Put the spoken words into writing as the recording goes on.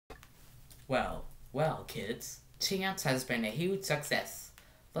Well, kids, Chance has been a huge success.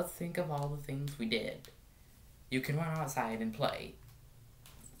 Let's think of all the things we did. You can run outside and play.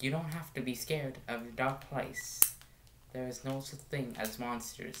 You don't have to be scared of your dark place. There is no such thing as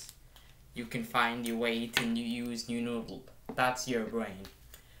monsters. You can find your way to use new noodle. That's your brain.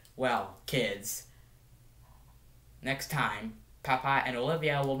 Well, kids, next time, Peppa and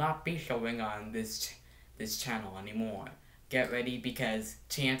Olivia will not be showing on this channel anymore. Get ready because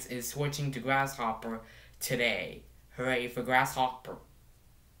Chance is switching to Grasshopper today. Hooray for Grasshopper.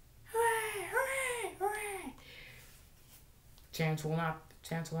 Hooray, hooray, hooray. Chance will not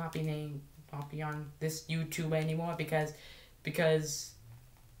be on this YouTube anymore because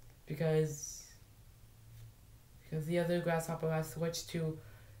the other Grasshopper has switched to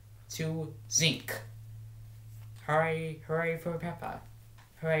Zinc. Hooray for Peppa.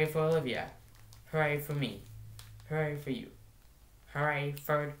 Hooray for Olivia. Hooray for me. Hooray for you. Hooray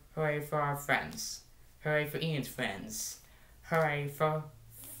for our friends. Hooray for Ian's friends. Hooray for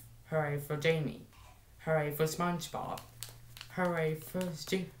Jamie. Hooray for SpongeBob. Hooray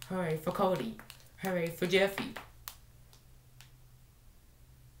for Cody. Hooray for Jeffy.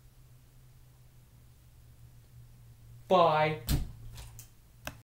 Bye.